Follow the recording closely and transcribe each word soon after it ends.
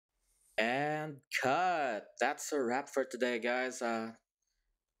And cut. That's a wrap for today, guys.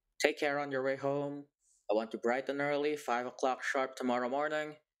 Take care on your way home. I want to bright and early, 5 o'clock sharp tomorrow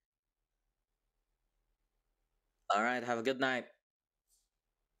morning. All right, have a good night.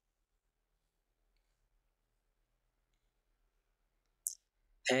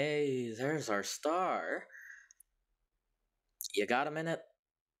 Hey, there's our star. You got a minute?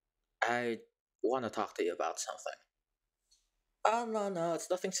 I want to talk to you about something. Oh, no, no, it's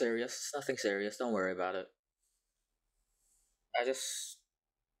nothing serious. It's nothing serious. Don't worry about it. I just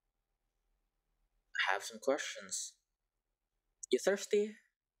have some questions. You thirsty?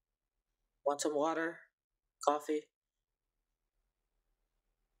 Want some water? Coffee?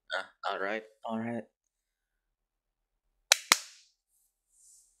 Alright, alright.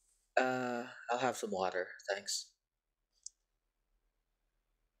 I'll have some water, thanks.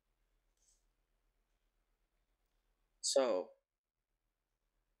 So,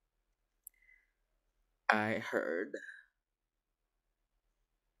 I heard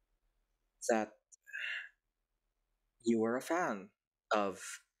that you were a fan of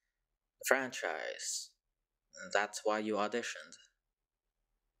the franchise. That's why you auditioned.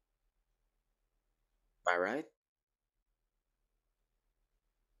 Am I right?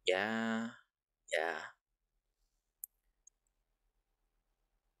 Yeah, yeah.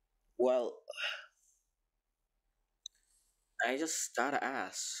 Well, I just gotta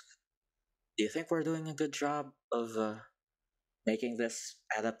ask, do you think we're doing a good job of making this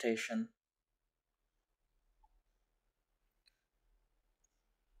adaptation?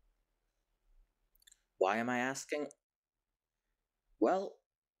 Why am I asking? Well,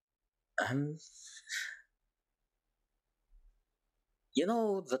 um, you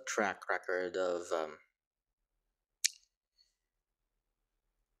know the track record of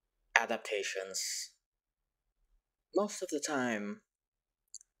adaptations. Most of the time,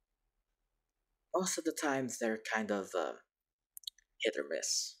 most of the times they're kind of hit or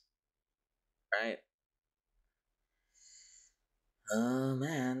miss, right? Oh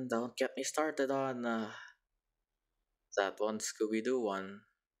man, don't get me started on that one Scooby Doo one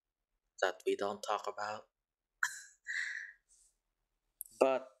that we don't talk about.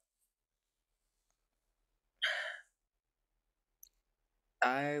 But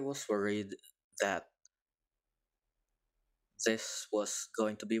I was worried that this was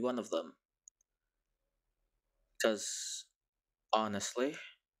going to be one of them. Because honestly,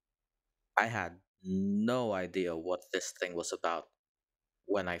 I had no idea what this thing was about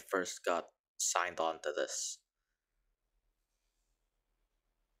when I first got signed on to this.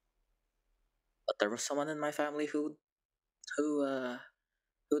 But there was someone in my family who uh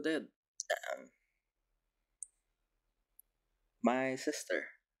who did. Um, my sister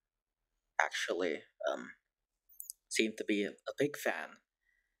actually seemed to be a big fan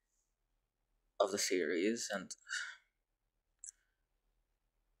of the series, and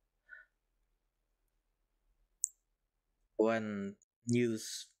when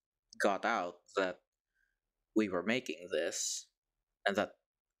news got out that we were making this and that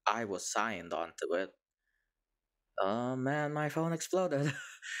I was signed onto it, oh man, my phone exploded.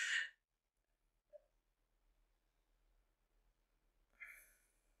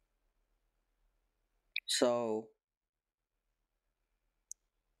 So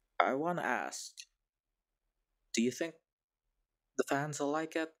I want to ask, do you think the fans will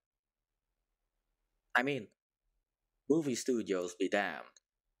like it? I mean, movie studios be damned.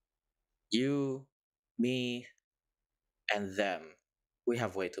 You, me, and them, we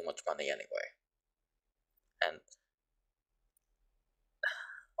have way too much money anyway. And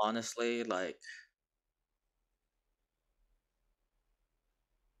honestly, like,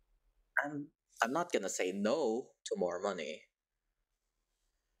 I'm I'm not gonna say no to more money,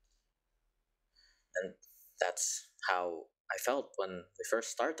 and that's how I felt when we first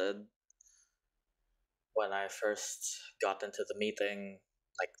started. When I first got into the meeting,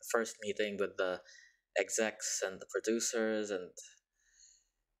 like the first meeting with the execs and the producers and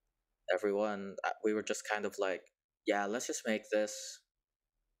everyone, we were just kind of like, yeah, let's just make this.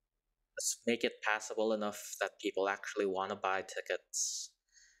 Let's make it passable enough that people actually want to buy tickets,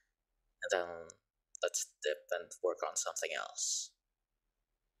 and then let's dip and work on something else.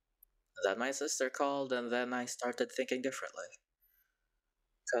 Then my sister called, and then I started thinking differently.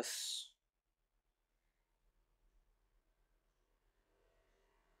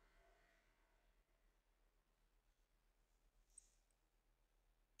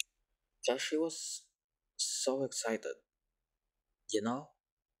 Because she was so excited, you know?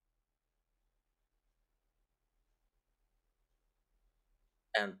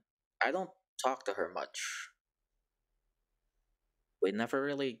 And I don't talk to her much. We never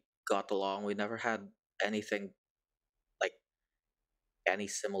really got along. We never had anything like any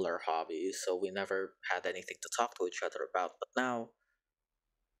similar hobbies, so we never had anything to talk to each other about. But now,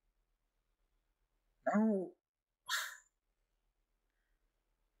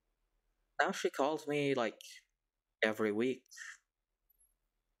 now she calls me like every week,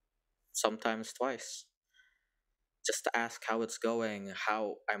 sometimes twice, just to ask how it's going,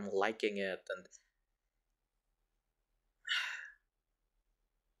 how I'm liking it, and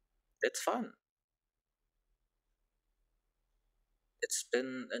it's fun. It's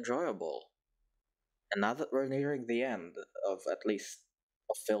been enjoyable. And now that we're nearing the end of at least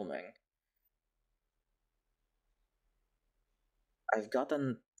of filming, I've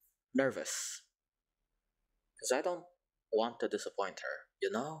gotten nervous because I don't want to disappoint her, you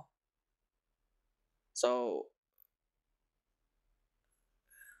know? So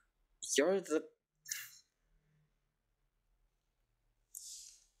you're the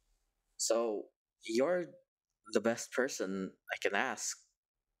so you're the best person I can ask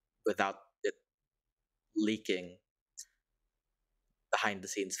without it leaking behind the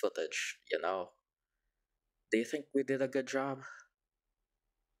scenes footage, you know? Do you think we did a good job?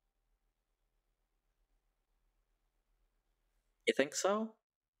 You think so?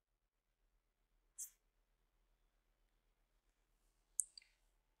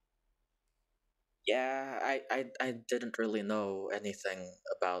 Yeah, I didn't really know anything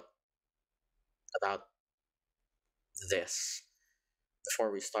about this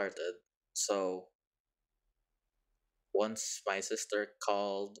before we started. So once my sister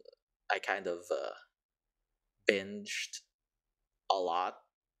called, I kind of binged a lot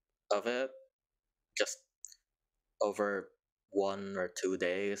of it just over 1 or 2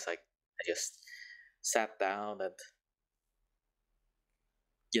 days. I just sat down and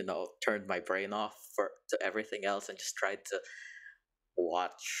turned my brain off for to everything else and just tried to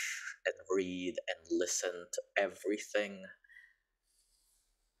watch and read and listen to everything.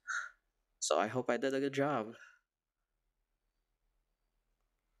 So I hope I did a good job.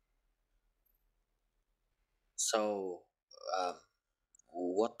 So, um,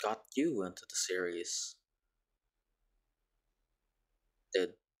 what got you into the series? Did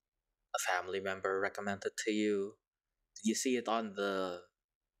a family member recommend it to you? Did you see it on the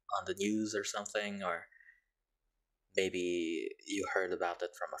news or something, or maybe you heard about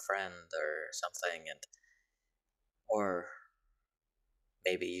it from a friend or something, and or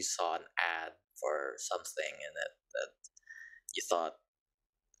maybe you saw an ad for something in it that you thought,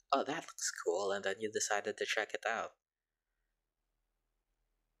 oh, that looks cool, and then you decided to check it out.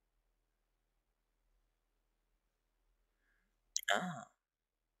 Ah,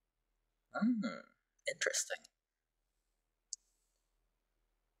 interesting.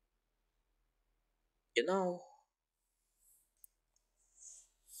 You know,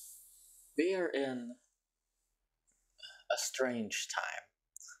 we are in a strange time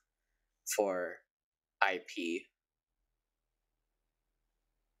for IP,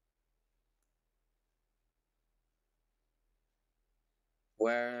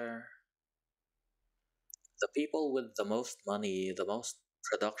 where the people with the most money, the most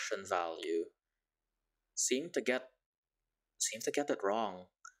production value, seem to get seem to get it wrong,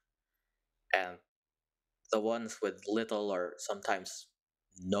 and the ones with little or sometimes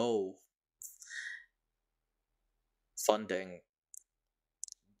no funding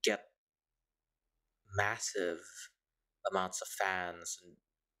get massive amounts of fans and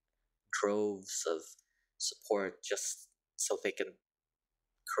droves of support just so they can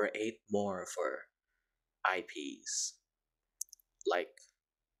create more for IPs. Like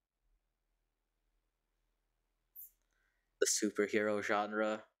the superhero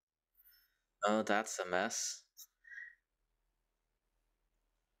genre. Oh, that's a mess.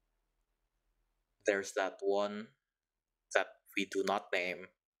 There's that one that we do not name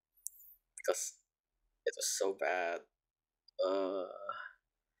because it was so bad. Uh,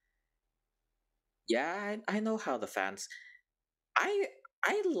 yeah, I know how the fans. I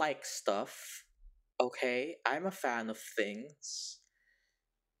I like stuff. Okay, I'm a fan of things,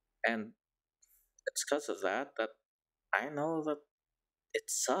 and it's because of that I know that it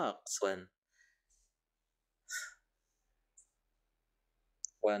sucks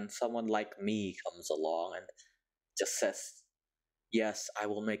when someone like me comes along and just says, "Yes, I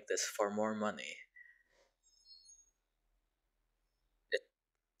will make this for more money." It,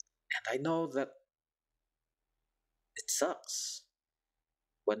 and I know that it sucks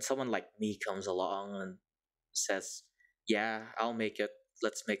when someone like me comes along and says, "Yeah, I'll make it.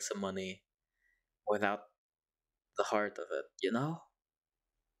 Let's make some money," without the heart of it, you know?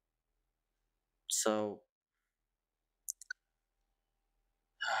 So,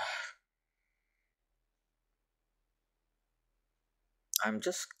 I'm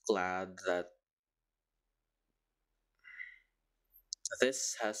just glad that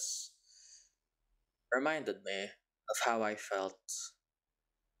this has reminded me of how I felt,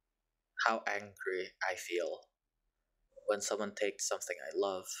 how angry I feel when someone takes something I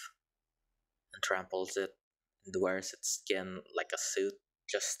love and tramples it and wears its skin like a suit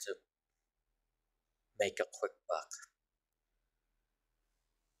just to make a quick buck.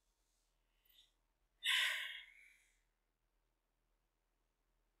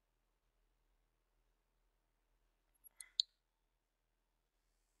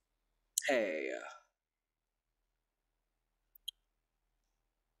 Hey,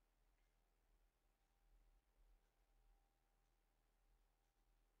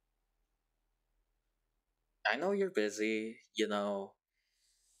 I know you're busy,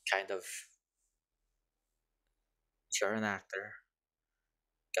 kind of, you're an actor,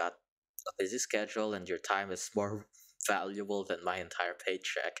 got a busy schedule, and your time is more valuable than my entire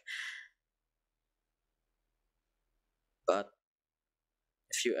paycheck. But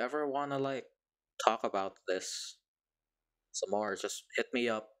if you ever wanna, talk about this some more, just hit me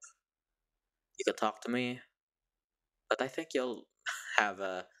up. You can talk to me, but I think you'll have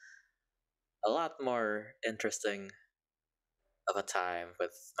a lot more interesting of a time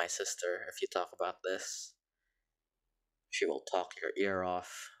with my sister if you talk about this. She will talk your ear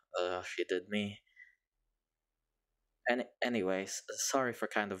off. She did me. And anyways, sorry for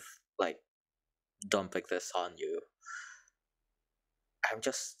kind of like dumping this on you. I'm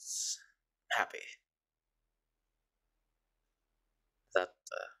just happy that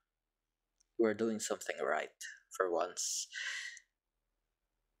we're doing something right for once.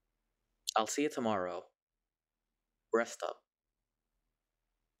 I'll see you tomorrow. Rest up.